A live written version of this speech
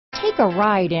Take a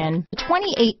ride in the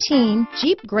 2018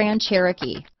 Jeep Grand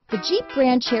Cherokee. The Jeep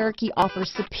Grand Cherokee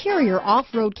offers superior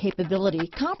off-road capability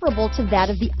comparable to that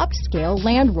of the upscale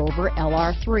Land Rover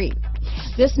LR3.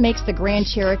 This makes the Grand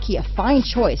Cherokee a fine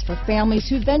choice for families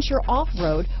who venture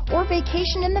off-road or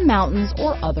vacation in the mountains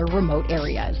or other remote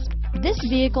areas. This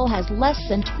vehicle has less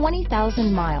than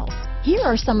 20,000 miles. Here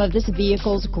are some of this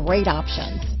vehicle's great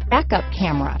options: backup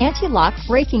camera, anti-lock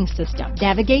braking system,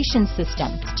 navigation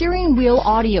system, steering wheel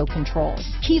audio controls,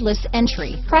 keyless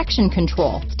entry, traction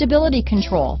control, stability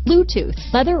control, Bluetooth,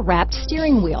 leather-wrapped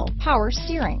steering wheel, power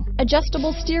steering,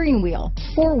 adjustable steering wheel,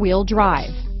 four-wheel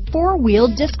drive, four-wheel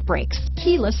disc brakes,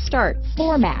 keyless start,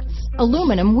 floor mats,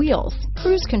 aluminum wheels,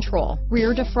 cruise control,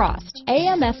 rear defrost,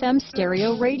 AM/FM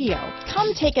stereo radio.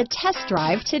 Come take a test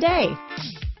drive today.